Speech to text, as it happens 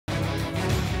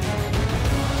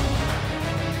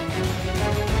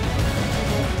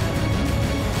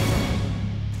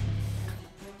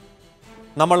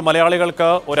നമ്മൾ മലയാളികൾക്ക്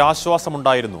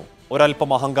ഒരാശ്വാസമുണ്ടായിരുന്നു,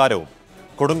 ഒരൽപ്പം അഹങ്കാരവും.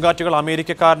 കൊടുങ്കാറ്റുകൾ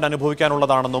അമേരിക്കക്കാരൻ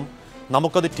അനുഭവിക്കാനുള്ളതാണെന്നും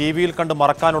നമുക്കത് ടിവിയിൽ കണ്ട്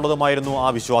മറക്കാനുള്ളതുമായിരുന്നു ആ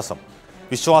വിശ്വാസം.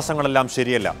 വിശ്വാസങ്ങളെല്ലാം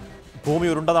ശരിയല്ല. ഭൂമി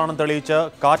ഉരുണ്ടതാണെന്ന് തെളിയിച്ച്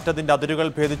കാറ്റതിൻ്റെ അതിരുകൾ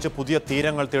ഭേദിച്ച് പുതിയ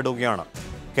തീരങ്ങൾ തേടുകയാണ്.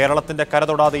 കേരളത്തിൻ്റെ കര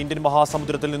തൊടാതെ ഇന്ത്യൻ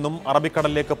മഹാസമുദ്രത്തിൽ നിന്നും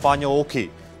അറബിക്കടലിലേക്ക് പാഞ്ഞ ഓഖി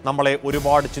നമ്മളെ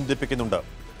ഒരുപാട് ചിന്തിപ്പിക്കുന്നുണ്ട്.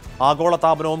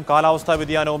 ആഗോളതാപനവും കാലാവസ്ഥാ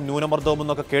വ്യതിയാനവും ന്യൂനമർദ്ദവും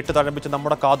എന്നൊക്കെ കേട്ട് തഴമ്പിച്ച്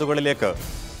നമ്മുടെ കാതുകളിലേക്ക്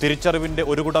തിരിച്ചറിവിൻ്റെ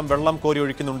ഒരു കുടം വെള്ളം കോരി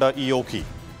ഒഴിക്കുന്നുണ്ട് ഈ ഓഖി.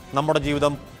 നമ്മുടെ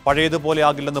ജീവിതം പഴയതുപോലെ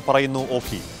ആകില്ലെന്ന് പറയുന്നു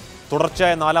ഓഖി.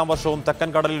 തുടർച്ചയായ 4ാം വർഷവും തെക്കൻ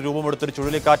കടലിൽ രൂപമെടുത്തൊരു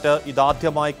ചുഴലിക്കാറ്റ്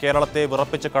ഇതാദ്യമായി കേരളത്തെ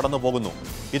വിറപ്പിച്ച് കടന്നു പോകുന്നു.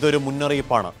 ഇതൊരു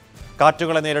മുന്നറിയിപ്പാണ്.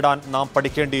 കാറ്റുകളെ നേരിടാൻ നാം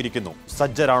പഠിക്കേണ്ടിയിരിക്കുന്നു.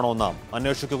 സജ്ജരാണോ നാം?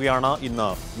 അന്വേഷിക്കുകയാണ് ഇന്ന്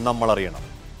നമ്മളറിയണം.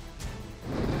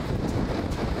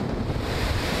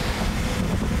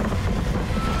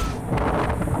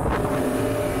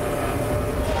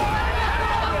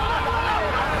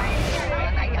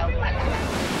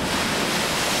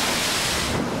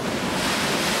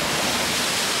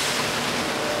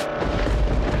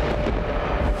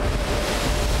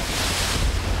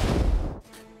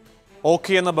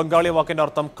 ഓഖി എന്ന ബംഗാളി വാക്കിന്റെ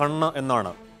അർത്ഥം കണ്ണ് എന്നാണ്.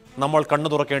 നമ്മൾ കണ്ണു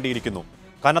തുറക്കേണ്ടിയിരിക്കുന്നു.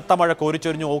 കനത്ത മഴ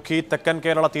കോരിച്ചൊരിഞ്ഞു ഓഖി തെക്കൻ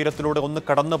കേരള തീരത്തിലൂടെ ഒന്ന്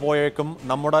കടന്നുപോയേക്കും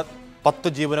നമ്മുടെ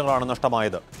 10 ജീവനുകളാണ്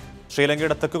നഷ്ടമായത്.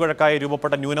 ശ്രീലങ്കയുടെ തെക്കുകിഴക്കായി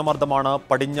രൂപപ്പെട്ട ന്യൂനമർദ്ദമാണ്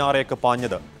പടിഞ്ഞാറേക്ക്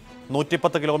പാഞ്ഞത്.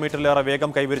 110 കിലോമീറ്ററിലേറെ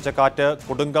വേഗം കൈവരിച്ച കാറ്റ്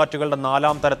കൊടുങ്കാറ്റുകളുടെ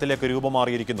 4ാം തരത്തിലേക്ക്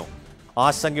രൂപമാറിയിരിക്കുന്നു.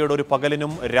 ആശങ്കയുടെ ഒരു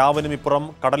പകലിനും രാവിനും ഇപ്പുറം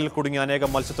കടലിൽ കുടുങ്ങിയ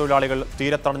അനേകം മത്സ്യത്തൊഴിലാളികൾ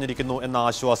തീരത്തണഞ്ഞിരിക്കുന്നു എന്ന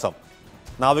ആശ്വാസം.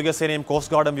 നാവികസേനയും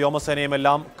കോസ്റ്റ് ഗാർഡും വ്യോമസേനയും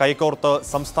എല്ലാം കൈകോർത്ത്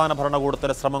സംസ്ഥാന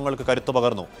ഭരണകൂടത്തിന്റെ ശ്രമങ്ങൾക്ക് കരുത്തു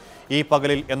പകർന്നു. ഈ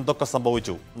പകലിൽ എന്തൊക്കെ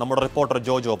സംഭവിച്ചു? നമ്മുടെ റിപ്പോർട്ടർ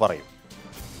ജോജോ പറയും.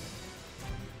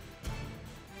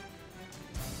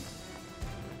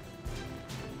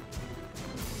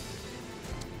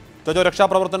 ജോജോ,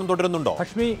 രക്ഷാപ്രവർത്തനം തുടരുന്നുണ്ടോ?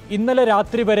 ലക്ഷ്മി, ഇന്നലെ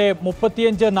രാത്രി വരെ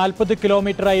 35-40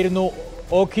 കിലോമീറ്റർ ആയിരുന്നു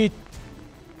ഓഖി.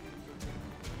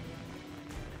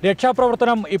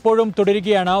 രക്ഷാപ്രവർത്തനം ഇപ്പോഴും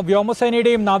തുടരുകയാണ്.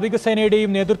 വ്യോമസേനയുടെയും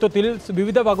നാവികസേനയുടെയും നേതൃത്വത്തിൽ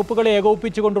വിവിധ വകുപ്പുകളെ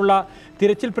ഏകോപിപ്പിച്ചുകൊണ്ടുള്ള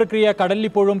തിരച്ചിൽ പ്രക്രിയ കടലിൽ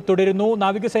ഇപ്പോഴും തുടരുന്നു.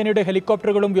 നാവികസേനയുടെ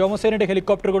ഹെലികോപ്റ്ററുകളും വ്യോമസേനയുടെ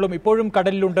ഹെലികോപ്റ്ററുകളും ഇപ്പോഴും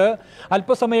കടലിലുണ്ട്.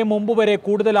 അല്പസമയം മുമ്പ് വരെ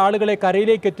കൂടുതൽ ആളുകളെ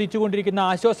കരയിലേക്ക് എത്തിച്ചുകൊണ്ടിരിക്കുന്ന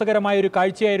ആശ്വാസകരമായ ഒരു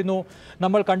കാഴ്ചയായിരുന്നു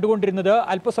നമ്മൾ കണ്ടുകൊണ്ടിരുന്നത്.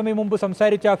 അല്പസമയം മുമ്പ്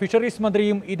സംസാരിച്ച ഫിഷറീസ്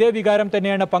മന്ത്രിയും ഇതേ വികാരം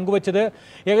തന്നെയാണ് പങ്കുവച്ചത്.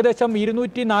 ഏകദേശം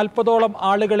 240ഓളം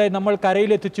ആളുകളെ നമ്മൾ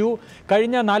കരയിലെത്തിച്ചു.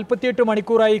 കഴിഞ്ഞ 48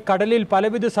 മണിക്കൂറായി കടലിൽ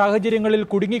പലവിധ സാഹചര്യങ്ങളിൽ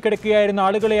കുടുങ്ങിക്കിടക്കുകയായിരുന്ന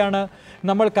ആളുകളെയാണ്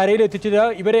നമ്മൾ കരയിലെത്തിച്ചത്.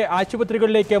 ഇവരെ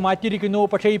ആശുപത്രികളിലേക്ക് മാറ്റിയിരിക്കുന്നു.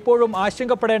 പക്ഷേ ഇപ്പോഴും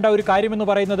ആശങ്കപ്പെടേണ്ട ഒരു കാര്യമെന്ന്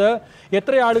പറയുന്നത്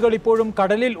എത്ര ആളുകൾ ഇപ്പോഴും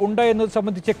കടലിൽ ഉണ്ട് എന്നത്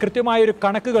സംബന്ധിച്ച് കൃത്യമായൊരു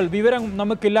വിവരം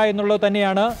നമുക്കില്ല എന്നുള്ളത്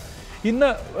തന്നെയാണ്. ഇന്ന്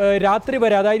രാത്രി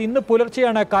വരെ, അതായത് ഇന്ന്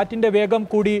പുലർച്ചെയാണ് കാറ്റിൻ്റെ വേഗം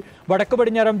കൂടി വടക്ക്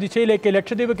പടിഞ്ഞാറൻ ദിശയിലേക്ക്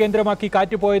ലക്ഷദ്വീപ് കേന്ദ്രമാക്കി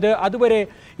കാറ്റ് പോയത്. അതുവരെ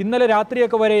ഇന്നലെ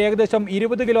രാത്രിയൊക്കെ വരെ ഏകദേശം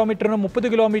 20 കിലോമീറ്ററിനും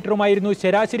 30 കിലോമീറ്ററുമായിരുന്നു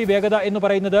ശരാശരി വേഗത എന്ന്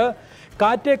പറയുന്നത്.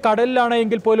 കാറ്റ് കടലിലാണ്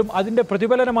എങ്കിൽ പോലും അതിൻ്റെ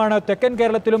പ്രതിഫലനമാണ് തെക്കൻ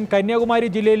കേരളത്തിലും കന്യാകുമാരി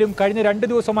ജില്ലയിലും കഴിഞ്ഞ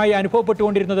 2 ദിവസമായി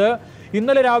അനുഭവപ്പെട്ടുകൊണ്ടിരുന്നത്.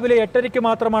 ഇന്നലെ രാവിലെ 8:30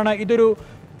 മാത്രമാണ് ഇതൊരു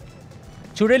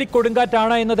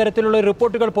ചുഴലിക്കൊടുങ്കാറ്റാണ് എന്ന തരത്തിലുള്ള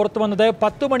റിപ്പോർട്ടുകൾ പുറത്തു വന്നത്.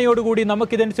 10 മണിയോടുകൂടി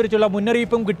നമുക്കിതനുസരിച്ചുള്ള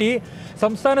മുന്നറിയിപ്പും കിട്ടി.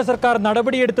 സംസ്ഥാന സർക്കാർ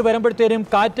നടപടിയെടുത്ത് വരുമ്പോഴത്തേനും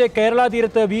കാറ്റ് കേരള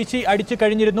തീരത്ത് വീശി അടിച്ചു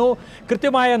കഴിഞ്ഞിരുന്നു.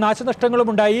 കൃത്യമായ നാശനഷ്ടങ്ങളും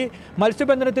ഉണ്ടായി.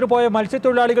 മത്സ്യബന്ധനത്തിന് പോയ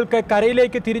മത്സ്യത്തൊഴിലാളികൾക്ക്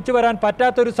കരയിലേക്ക് തിരിച്ചു വരാൻ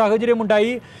പറ്റാത്തൊരു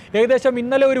സാഹചര്യമുണ്ടായി. ഏകദേശം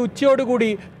ഇന്നലെ ഒരു ഉച്ചയോടുകൂടി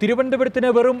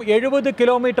തിരുവനന്തപുരത്തിന് വെറും 70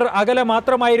 കിലോമീറ്റർ അകലെ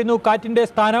മാത്രമായിരുന്നു കാറ്റിൻ്റെ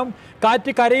സ്ഥാനം.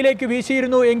 കാറ്റ് കരയിലേക്ക്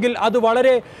വീശിയിരുന്നു എങ്കിൽ അത്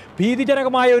വളരെ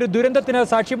ഭീതിജനകമായ ഒരു ദുരന്തത്തിന്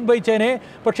സാക്ഷ്യം വഹിച്ചേനെ.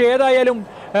 പക്ഷേ ഏതായാലും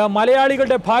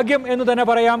മലയാളികളുടെ ഭാഗ്യം എന്ന് തന്നെ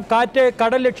പറയാം. കാറ്റ്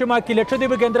കടൽ ലക്ഷ്യമാക്കി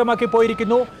ലക്ഷദ്വീപ് കേന്ദ്രമാക്കി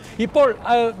പോയിരിക്കുന്നു. ഇപ്പോൾ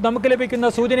നമുക്ക് ലഭിക്കുന്ന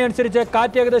സൂചന അനുസരിച്ച്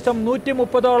കാറ്റ് ഏകദേശം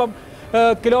 130ഓളം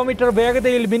കിലോമീറ്റർ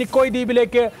വേഗതയിൽ മിനിക്കോയ്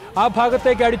ദ്വീപിലേക്ക് ആ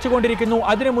ഭാഗത്തേക്ക് അടിച്ചുകൊണ്ടിരിക്കുന്നു.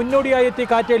 അതിന് മുന്നോടിയായി എത്തിയ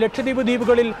കാറ്റ് ലക്ഷദ്വീപ്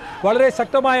ദ്വീപുകളിൽ വളരെ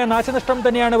ശക്തമായ നാശനഷ്ടം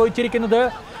തന്നെയാണ് വഹിച്ചിരിക്കുന്നത്.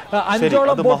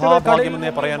 5ഓളം ബോട്ടുകൾ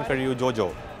പറയാൻ കഴിയൂ ജോജോ.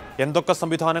 എന്തൊക്കെ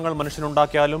സംവിധാനങ്ങൾ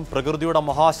മനുഷ്യനുണ്ടാക്കിയാലും പ്രകൃതിയുടെ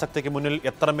മഹാശക്തിക്ക് മുന്നിൽ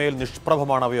എത്രമേൽ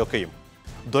നിഷ്പ്രഭമാണ് അവയൊക്കെയും.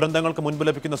 ദുരന്തങ്ങൾക്ക് മുൻപ്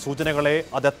ലഭിക്കുന്ന സൂചനകളെ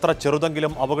അതെത്ര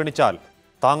ചെറുതെങ്കിലും അവഗണിച്ചാൽ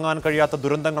താങ്ങാൻ കഴിയാത്ത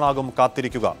ദുരന്തങ്ങളാകും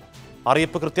കാത്തിരിക്കുക.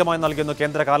 അറിയിപ്പ് കൃത്യമായി നൽകിയെന്ന്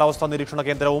കേന്ദ്ര കാലാവസ്ഥാ നിരീക്ഷണ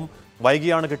കേന്ദ്രവും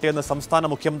വൈകിയാണ് കിട്ടിയെന്ന് സംസ്ഥാന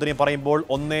മുഖ്യമന്ത്രിയും പറയുമ്പോൾ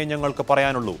ഒന്നേ ഞങ്ങൾക്ക്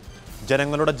പറയാനുള്ളൂ: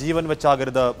 ജനങ്ങളുടെ ജീവൻ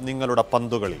വെച്ചാകരുത് നിങ്ങളുടെ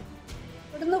പന്തുകളി.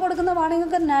 ഇവിടുന്ന് കൊടുക്കുന്ന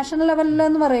വാണിംഗ് നാഷണൽ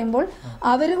ലെവലിലെന്ന് പറയുമ്പോൾ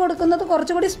അവർ കൊടുക്കുന്നത്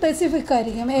കുറച്ചുകൂടി സ്പെസിഫിക്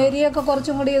ആയിരിക്കും. ഏരിയ ഒക്കെ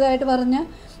കുറച്ചും കൂടി ഇതായിട്ട് പറഞ്ഞ്,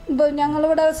 ഇപ്പോൾ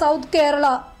ഞങ്ങളിവിടെ south Kerala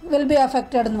will be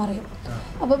affected എന്ന് പറയും.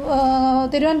 അപ്പോൾ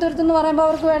തിരുവനന്തപുരത്ത് എന്ന് പറയുമ്പോൾ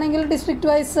അവർക്ക് വേണമെങ്കിൽ ഡിസ്ട്രിക്ട്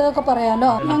വൈസ് ഒക്കെ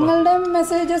പറയാമല്ലോ. ഞങ്ങളുടെ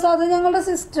മെസ്സേജസ് അത് ഞങ്ങളുടെ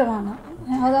സിസ്റ്റമാണ്.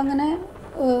 അതങ്ങനെ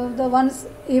വൺസ്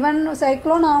ഈവൻ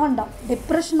സൈക്ലോൺ ആവണ്ട,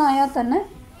 ഡിപ്രഷൻ ആയാൽ തന്നെ,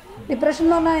 ഡിപ്രഷൻ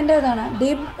എന്ന് പറഞ്ഞാൽ അതിൻ്റെ ഇതാണ്,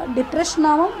 ഡീപ്പ്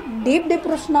ഡിപ്രഷനാവും,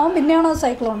 പിന്നെയാണ് അത്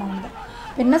സൈക്ലോൺ ആവുന്നത്.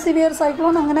 പിന്നെ സിവിയർ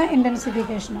സൈക്ലോൺ, അങ്ങനെ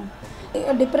ഇൻറ്റൻസിഫിക്കേഷനാണ്.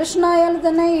 ഡിപ്രഷൻ ആയാൽ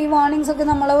തന്നെ ഈ വാർണിങ്സ് ഒക്കെ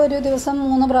നമ്മൾ ഒരു ദിവസം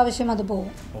 3 പ്രാവശ്യം അത്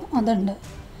പോകും. അതുണ്ട്.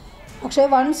 പക്ഷേ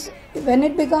once when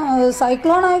it become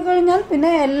cyclone ആയിക്കഴിഞ്ഞാൽ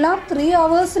പിന്നെ എല്ലാം 3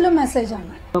 hours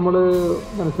മെസ്സേജാണ്. നമ്മൾ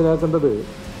മനസ്സിലാക്കേണ്ടത്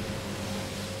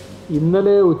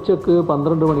ഇന്നലെ ഉച്ചക്ക്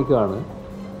 12 മണിക്കാണ്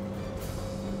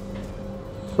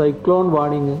സൈക്ലോൺ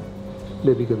വാണിംഗ്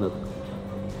ലഭിക്കുന്നത്.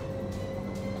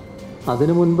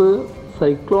 അതിനു മുൻപ്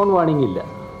സൈക്ലോൺ വാണിംഗ് ഇല്ല.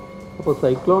 അപ്പോൾ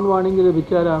സൈക്ലോൺ വാണിംഗ്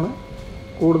ലഭിച്ചാലാണ്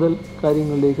കൂടുതൽ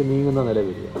കാര്യങ്ങളിലേക്ക് നീങ്ങുന്ന നില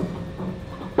വരിക.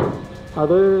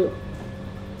 അത്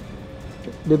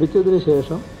ലഭിച്ചതിന്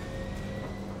ശേഷം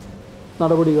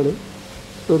നടപടികൾ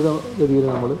ത്വരിതഗതിയിൽ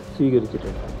നമ്മൾ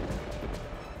സ്വീകരിച്ചിട്ടുണ്ട്.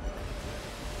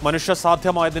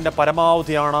 മനുഷ്യസാധ്യമായതിൻ്റെ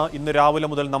പരമാവധിയാണ് ഇന്ന് രാവിലെ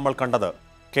മുതൽ നമ്മൾ കണ്ടത്.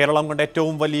 കേരളം കണ്ട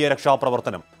ഏറ്റവും വലിയ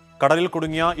രക്ഷാപ്രവർത്തനം. കടലിൽ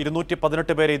കുടുങ്ങിയ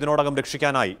 218 പേരെ ഇതിനോടകം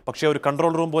രക്ഷിക്കാനായി. പക്ഷേ ഒരു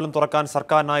കൺട്രോൾ റൂം പോലും തുറക്കാൻ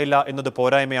സർക്കാരിനായില്ല എന്നത്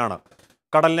പോരായ്മയാണ്.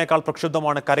 കടലിനേക്കാൾ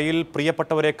പ്രക്ഷുബ്ധമാണ് കരയിൽ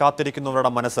പ്രിയപ്പെട്ടവരെ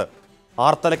കാത്തിരിക്കുന്നവരുടെ മനസ്സ്.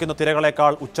 ആർത്തലയ്ക്കുന്ന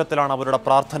തിരകളേക്കാൾ ഉച്ചത്തിലാണ് അവരുടെ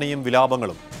പ്രാർത്ഥനയും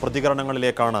വിലാപങ്ങളും.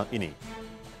 പ്രതികരണങ്ങളിലേക്കാണ് ഇനി.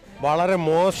 വളരെ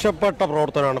മോശപ്പെട്ട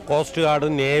പ്രവർത്തനമാണ് കോസ്റ്റ്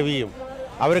ഗാർഡും നേവിയും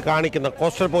അവർ കാണിക്കുന്ന.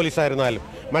 കോസ്റ്റൽ പോലീസായിരുന്നാലും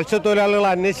മത്സ്യത്തൊഴിലാളികളെ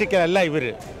അന്വേഷിക്കലല്ല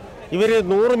ഇവർ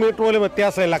 100 മീറ്റർ പോലും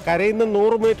വ്യത്യാസമില്ല. കരയിൽ നിന്ന്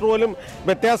 100 മീറ്റർ പോലും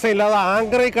വ്യത്യാസമില്ലാതെ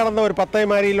ആങ്കറിൽ കടന്ന ഒരു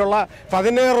പത്തേമാരിയിലുള്ള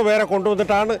 17 പേരെ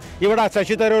കൊണ്ടുവന്നിട്ടാണ് ഇവിടെ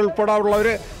ശശി തരൂർ ഉൾപ്പെടെ ഉള്ളവർ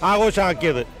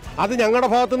ആഘോഷമാക്കിയത്. അത് ഞങ്ങളുടെ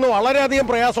ഭാഗത്തുനിന്ന് വളരെയധികം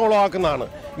പ്രയാസം ഉളവാക്കുന്നതാണ്.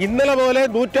 ഇന്നലെ പോലെ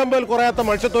 150 കുറയാത്ത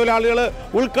മത്സ്യത്തൊഴിലാളികൾ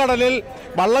ഉൾക്കടലിൽ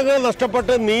വള്ളങ്ങൾ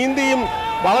നഷ്ടപ്പെട്ട് നീന്തിയും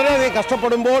വളരെയധികം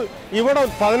കഷ്ടപ്പെടുമ്പോൾ ഇവിടെ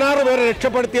 16 പേരെ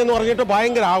രക്ഷപ്പെടുത്തിയെന്ന് പറഞ്ഞിട്ട്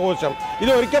ഭയങ്കര ആഘോഷം.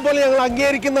 ഇത് ഒരിക്കൽ പോലും ഞങ്ങൾ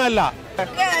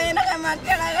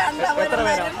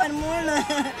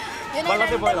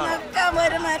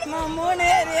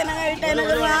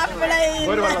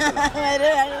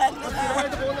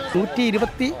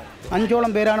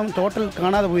പേരാണ് ടോട്ടൽ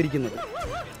കാണാതെ പോയിരിക്കുന്നത്.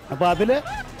 അപ്പോൾ അതിൽ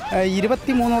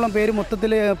 23ഓളം പേര്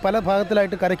മൊത്തത്തിൽ പല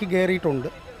ഭാഗത്തിലായിട്ട് കരയ്ക്ക് കയറിയിട്ടുണ്ട്.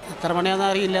 എത്ര മണിയാണെന്ന്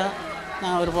അറിയില്ല.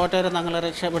 ഒരു ബോട്ടുകാരെ ഞങ്ങളെ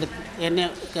രക്ഷപ്പെടുത്തി. എന്നെ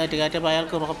കയറ്റിയപ്പോൾ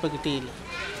അയാൾക്ക് ഉറപ്പ് കിട്ടിയില്ല.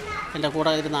 എൻ്റെ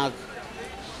കൂടെ ഇരുന്ന ആൾക്ക്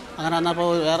അങ്ങനെ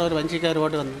വന്നപ്പോൾ വേറെ ഒരു വഞ്ചിക്കാർ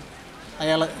ബോട്ട് വന്നു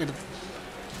അയാൾ എടുത്തു.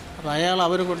 അപ്പോൾ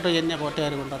അവർ കൊണ്ട് എന്നെ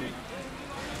ബോട്ടുകാർ കൊണ്ടുവന്നു.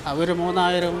 അവർ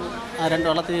 3000 ആ 2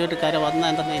 വള്ളത്തിൽ പോയിട്ട് കര വന്ന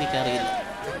എന്തെന്ന് എനിക്കറിയില്ല.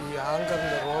 ഈ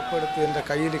ആങ്കറിൻ്റെ റോപ്പ് എടുത്ത് എൻ്റെ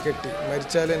കയ്യിൽ കെട്ടി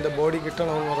മരിച്ചാലും എൻ്റെ ബോഡി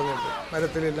കിട്ടണമെന്ന് പറഞ്ഞിട്ട്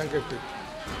മരത്തിലെല്ലാം കെട്ടി.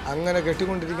 അങ്ങനെ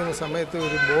കെട്ടിക്കൊണ്ടിരിക്കുന്ന സമയത്ത്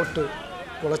ഒരു ബോട്ട്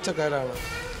കുളച്ചക്കാരാണ്.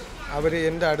 അവർ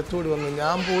എൻ്റെ അടുത്തുകൂടി വന്നു.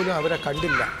 ഞാൻ പോലും അവരെ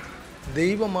കണ്ടില്ല.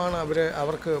 ദൈവമാണ്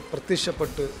അവർക്ക്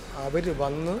പ്രത്യക്ഷപ്പെട്ട് അവർ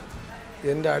വന്ന്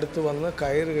എൻ്റെ അടുത്ത് വന്ന്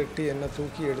കയറ് കെട്ടി എന്നെ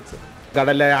തൂക്കിയെടുത്ത്.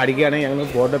 കടലിൽ അടിക്കുകയാണെങ്കിൽ ഞങ്ങൾ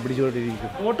ബോട്ടെ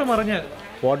പിടിച്ചുകൊണ്ടിരിക്കും. ബോട്ട് മറിഞ്ഞ്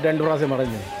ബോട്ട് 2 പ്രാവശ്യം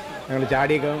മറിഞ്ഞ് ഞങ്ങൾ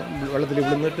ചാടിയൊക്കെ വെള്ളത്തിൽ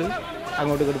വിളിന്നിട്ട്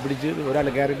അങ്ങോട്ട് ഇങ്ങോട്ട് പിടിച്ച് ഒരാൾ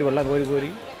കയറിയിട്ട് വെള്ളം കോരി.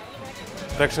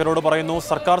 പ്രേക്ഷകരോട് പറയുന്നു,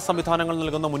 സർക്കാർ സംവിധാനങ്ങൾ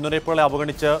നൽകുന്ന മുന്നറിയിപ്പുകളെ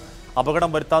അവഗണിച്ച് അപകടം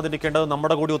വരുത്താതിരിക്കേണ്ടത്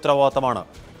നമ്മുടെ കൂടി ഉത്തരവാദിത്തമാണ്.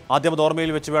 ആദ്യം അത്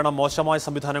ഓർമ്മയിൽ വെച്ച് വേണം മോശമായ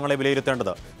സംവിധാനങ്ങളെ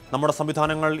വിലയിരുത്തേണ്ടത്. നമ്മുടെ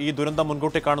സംവിധാനങ്ങൾ ഈ ദുരന്തം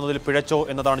മുൻകൂട്ടി കാണുന്നതിൽ പിഴച്ചോ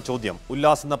എന്നതാണ് ചോദ്യം.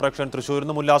 ഉല്ലാസ് എന്ന പ്രേക്ഷകൻ തൃശ്ശൂരിൽ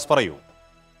നിന്ന്. ഉല്ലാസ് പറയൂ.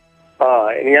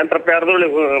 ഞാൻ തൃപ്പയാർന്ന്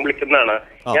വിളിക്കുന്നതാണ്.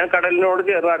 ഞാൻ കടലിനോട്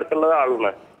ചേർന്ന് അടുത്തുള്ള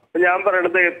ആളാണ്. ഞാൻ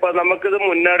പറയണത്, ഇപ്പൊ നമുക്കിത്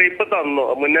മുന്നറിയിപ്പ് തന്നു,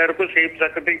 മുന്നറിയിപ്പ് ചീഫ്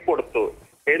സെക്രട്ടറിക്ക് കൊടുത്തു,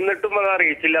 എന്നിട്ടും അത്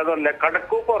അറിയിച്ചില്ല എന്ന് പറഞ്ഞാൽ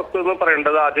കടക്കു പുറത്തു എന്ന്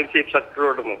പറയേണ്ടത് ആദ്യം ചീഫ്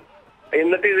സെക്രട്ടറിയോടുന്നു.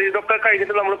 എന്നിട്ട് ഇതൊക്കെ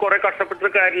കഴിഞ്ഞിട്ട് നമ്മൾ കുറെ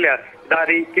കഷ്ടപ്പെട്ടിട്ട് കാര്യമില്ല, ഇത്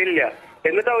അറിയിക്കില്ല.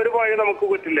 എന്നിട്ട് അവര് പോയാൽ നമുക്ക്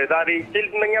പറ്റില്ല. ഇത്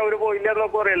അറിയിച്ചിട്ടുണ്ടെങ്കിൽ അവര് പോയില്ല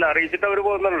എന്നൊക്കെ പറയല്ല, അറിയിച്ചിട്ട് അവര്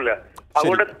പോകുന്നില്ല.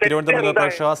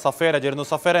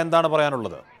 സഫേര എന്താണ്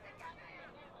പറയാനുള്ളത്?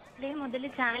 മുതൽ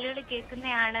ചാനലുകൾ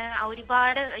കേൾക്കുന്നതാണ്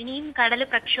ഒരുപാട് ഇനിയും കടൽ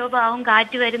പ്രക്ഷോഭമാവും,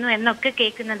 കാറ്റ് വരുന്നു എന്നൊക്കെ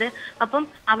കേൾക്കുന്നത്. അപ്പം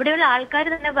അവിടെയുള്ള ആൾക്കാർ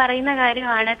തന്നെ പറയുന്ന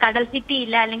കാര്യമാണ് കടൽ ഭിത്തി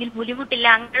ഇല്ല, അല്ലെങ്കിൽ പുലിമുട്ടില്ല,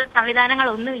 അങ്ങനെയുള്ള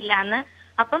സംവിധാനങ്ങളൊന്നുമില്ല എന്ന്.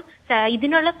 അപ്പം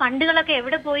ഇതിനുള്ള ഫണ്ടുകളൊക്കെ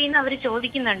എവിടെ പോയി എന്ന് അവർ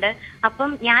ചോദിക്കുന്നുണ്ട്. അപ്പം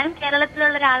ഞാനും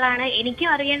കേരളത്തിലുള്ള ഒരാളാണ്, എനിക്കും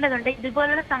അറിയേണ്ടതുണ്ട്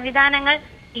ഇതുപോലുള്ള സംവിധാനങ്ങൾ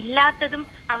ഇല്ലാത്തതും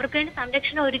അവർക്ക് വേണ്ടി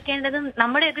സംരക്ഷണം ഒരുക്കേണ്ടതും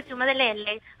നമ്മുടെയൊക്കെ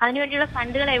ചുമതലയല്ലേ? അതിനുവേണ്ടിയുള്ള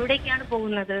ഫണ്ടുകൾ എവിടേക്കാണ്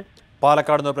പോകുന്നത്?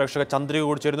 പാലക്കാട് നിന്ന് പ്രേക്ഷക ചന്ദ്രിക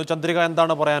കൂടി ചേരുന്നു. ചന്ദ്രിക,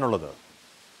 എന്താണ് പറയാനുള്ളത്?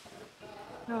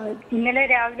 ഇന്നലെ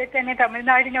രാവിലെ തന്നെ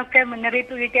തമിഴ്നാടിനൊക്കെ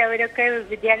മുന്നറിയിപ്പ് കിട്ടി, അവരൊക്കെ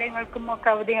വിദ്യാലയങ്ങൾക്കും ഒക്കെ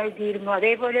അവധി നൽകിയിരുന്നു.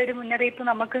 അതേപോലെ ഒരു മുന്നറിയിപ്പ്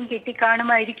നമുക്കും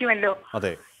കിട്ടിക്കാണുമായിരിക്കുമല്ലോ.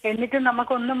 എന്നിട്ടും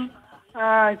നമുക്കൊന്നും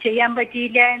ചെയ്യാൻ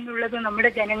പറ്റിയില്ല എന്നുള്ളത് നമ്മുടെ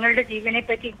ജനങ്ങളുടെ ജീവനെ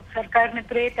പറ്റി സർക്കാരിന്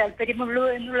ഇത്രയേ താല്പര്യമുള്ളൂ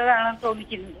എന്നുള്ളതാണ്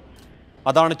തോന്നിക്കുന്നത്.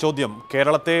 അതാണ് ചോദ്യം.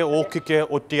 കേരളത്തെ ഓഖിക്ക്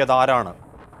ഒറ്റിയത് ആരാണ്?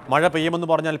 മഴ പെയ്യുമെന്ന്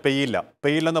പറഞ്ഞാൽ പെയ്യില്ല,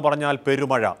 പെയ്യില്ലെന്ന് പറഞ്ഞാൽ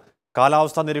പെരുമഴ.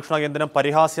 കാലാവസ്ഥാ നിരീക്ഷണ കേന്ദ്രം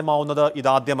പരിഹാസ്യമാവുന്നത്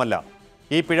ഇതാദ്യമല്ല.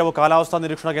 ഈ പിഴവ് കാലാവസ്ഥാ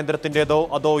നിരീക്ഷണ കേന്ദ്രത്തിൻ്റെതോ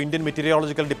അതോ ഇന്ത്യൻ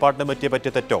മെറ്റീരിയോളജിക്കൽ ഡിപ്പാർട്ട്മെന്റിനെ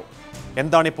പറ്റിയ തെറ്റോ?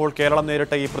 എന്താണിപ്പോൾ കേരളം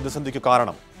നേരിട്ട ഈ പ്രതിസന്ധിക്ക്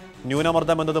കാരണം?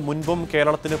 ന്യൂനമർദ്ദം എന്നത് മുൻപും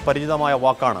കേരളത്തിന് പരിചിതമായ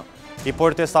വാക്കാണ്.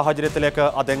 ഇപ്പോഴത്തെ സാഹചര്യത്തിലേക്ക്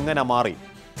അതെങ്ങനെ മാറി?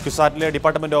 ക്യുസാറ്റിലെ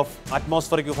ഡിപ്പാർട്ട്മെന്റ് ഓഫ്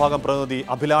അറ്റ്മോസ്ഫറിക് വിഭാഗം പ്രതിനിധി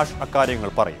അഭിലാഷ് അക്കാര്യങ്ങൾ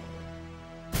പറയും.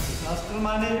 ഡിസാസ്റ്റർ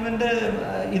മാനേജ്മെന്റ്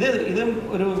ഇത്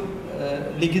ഒരു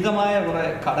ലിഖിതമായ കുറെ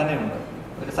ഘടനയുണ്ട്.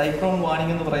 ഒരു സൈക്ലോൺ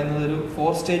വാണിംഗ് എന്ന് പറയുന്നത് ഒരു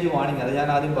 4 സ്റ്റേജ് വാണിംഗ്. അത് ഞാൻ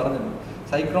ആദ്യം പറഞ്ഞിരുന്നു.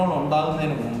 സൈക്ലോൺ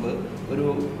ഉണ്ടാകുന്നതിന് മുമ്പ് ഒരു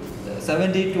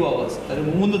 72 hours, ഒരു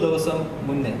 3 ദിവസം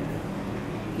മുന്നേ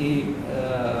ഈ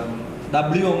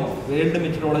WMO വേൾഡ്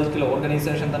മെറ്റീരിയോളജിക്കൽ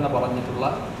ഓർഗനൈസേഷൻ തന്നെ പറഞ്ഞിട്ടുള്ള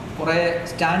കുറേ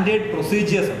സ്റ്റാൻഡേർഡ്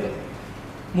പ്രൊസീജിയേഴ്സ് ഉണ്ട്.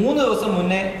 3 ദിവസം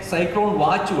മുന്നേ സൈക്ലോൺ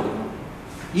വാച്ച് കൊടുക്കണം.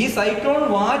 ഈ സൈക്ലോൺ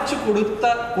വാച്ച്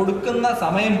കൊടുക്കുന്ന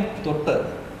സമയം തൊട്ട്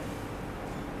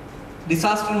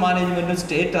disaster മാനേജ്മെൻറ്റും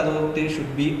state authority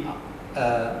should be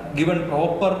given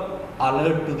proper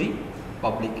alert to the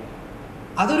public.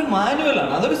 അതൊരു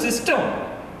മാനുവലാണ്, അതൊരു സിസ്റ്റമാണ്.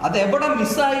 അത് എവിടെ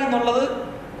മിസ്സായി എന്നുള്ളത്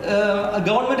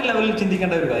ഗവൺമെൻറ് ലെവലിൽ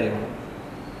ചിന്തിക്കേണ്ട ഒരു കാര്യമാണ്.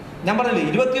 ഞാൻ പറഞ്ഞില്ലേ,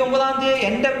 29-ാം തീയതി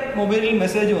എൻ്റെ മൊബൈലിൽ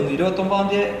മെസ്സേജ് വന്നു. 29-ാം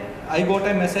തീയതി I got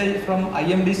A message from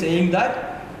IMD saying that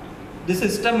the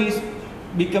system is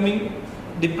becoming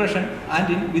depression and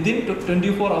within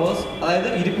 24 hours, അതായത്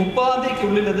 30-ാം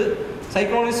തീയതിക്കുള്ളിൽ അത്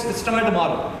സൈക്ലോണിക് സിസ്റ്റമായിട്ട്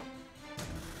മാറും.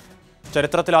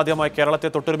 ചരിത്രത്തിലാദ്യമായി കേരളത്തെ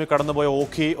തൊട്ടുരുമി കടന്നുപോയ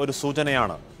ഓഖി ഒരു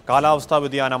സൂചനയാണ്. കാലാവസ്ഥാ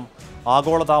വ്യതിയാനം,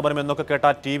 ആഗോളതാപനം എന്നൊക്കെ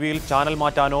കേട്ടാൽ TV-യിൽ ചാനൽ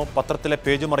മാറ്റാനോ പത്രത്തിലെ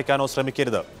പേജ് മറിക്കാനോ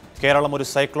ശ്രമിക്കരുത്. കേരളം ഒരു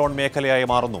സൈക്ലോൺ മേഖലയായി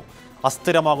മാറുന്നു.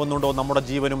 അസ്ഥിരമാകുന്നുണ്ടോ നമ്മുടെ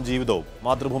ജീവനും ജീവിതവും?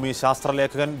 മാതൃഭൂമി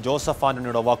ശാസ്ത്രലേഖകൻ ജോസഫ്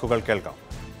ആന്റണിയുടെ വാക്കുകൾ കേൾക്കാം.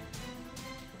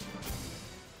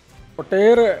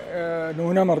 ഒട്ടേറെ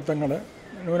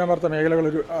ന്യൂനമർദ്ദ മേഖലകൾ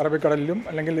ഒരു അറബിക്കടലിലും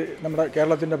അല്ലെങ്കിൽ നമ്മുടെ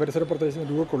കേരളത്തിൻ്റെ പരിസര പ്രദേശത്ത്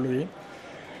രൂപക്കൊള്ളുകയും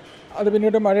അത്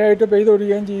പിന്നീട് മഴയായിട്ട്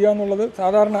പെയ്തൊഴിയുകയും ചെയ്യുക എന്നുള്ളത്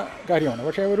സാധാരണ കാര്യമാണ്.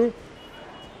 പക്ഷേ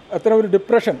അത്തരം ഒരു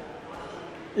ഡിപ്രഷൻ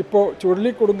ഇപ്പോൾ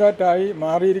ചുഴലിക്കൊടുങ്കാറ്റായി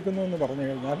മാറിയിരിക്കുന്നു എന്ന് പറഞ്ഞു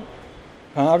കഴിഞ്ഞാൽ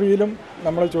ഭാവിയിലും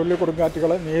നമ്മൾ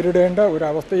ചുഴലിക്കൊടുങ്കാറ്റുകളെ നേരിടേണ്ട ഒരു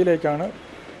അവസ്ഥയിലേക്കാണ്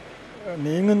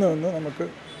നീങ്ങുന്നതെന്ന് നമുക്ക്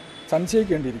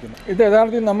സംശയിക്കേണ്ടിയിരിക്കുന്നു. ഇത്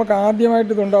യഥാർത്ഥത്തിൽ നമുക്ക്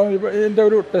ആദ്യമായിട്ട് ഇതുണ്ടാകും. ഇതിൻ്റെ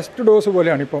ഒരു ടെസ്റ്റ് ഡോസ്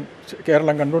പോലെയാണ് ഇപ്പം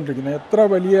കേരളം കണ്ടുകൊണ്ടിരിക്കുന്നത്. എത്ര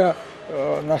വലിയ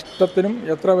നഷ്ടത്തിനും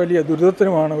എത്ര വലിയ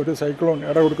ദുരിതത്തിനുമാണ് ഒരു സൈക്ലോൺ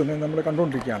ഇടകൊടുക്കുന്നതെന്ന് നമ്മൾ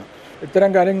കണ്ടുകൊണ്ടിരിക്കുകയാണ്. ഇത്തരം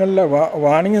കാര്യങ്ങളിൽ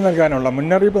വാണിംഗ് നൽകാനുള്ള,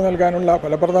 മുന്നറിയിപ്പ് നൽകാനുള്ള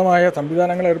ഫലപ്രദമായ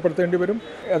സംവിധാനങ്ങൾ ഏർപ്പെടുത്തേണ്ടി വരും.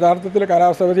 യഥാർത്ഥത്തിൽ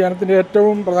കാലാവസ്ഥാ വ്യതിയാനത്തിൻ്റെ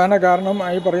ഏറ്റവും പ്രധാന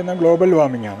കാരണമായി പറയുന്ന ഗ്ലോബൽ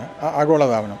വാർമിംഗ് ആണ്,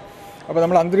 ആഗോളതാപനം. അപ്പോൾ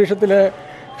നമ്മൾ അന്തരീക്ഷത്തിലെ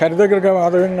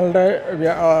ഹരിതഗൃഹവാതകങ്ങളുടെ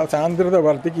സാന്ദ്രത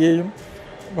വർദ്ധിക്കുകയും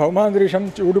ഭൗമാന്തരീക്ഷം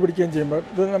ചൂട് പിടിക്കുകയും ചെയ്യുമ്പോൾ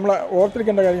ഇത് നമ്മൾ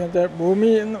ഓർത്തിരിക്കേണ്ട കാര്യം എന്ന് വെച്ചാൽ ഭൂമി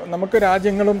നമുക്ക്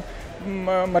രാജ്യങ്ങളും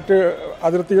മറ്റ്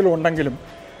അതിർത്തികളും ഉണ്ടെങ്കിലും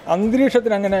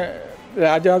അന്തരീക്ഷത്തിന് അങ്ങനെ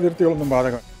രാജ്യാതിർത്തികളൊന്നും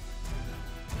ബാധകം.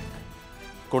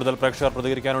 കൂടുതൽ പ്രേക്ഷകർ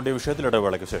പ്രതികരിക്കാനുണ്ട് ഈ വിഷയത്തിൽ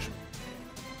ഇടവേളയ്ക്ക് ശേഷം.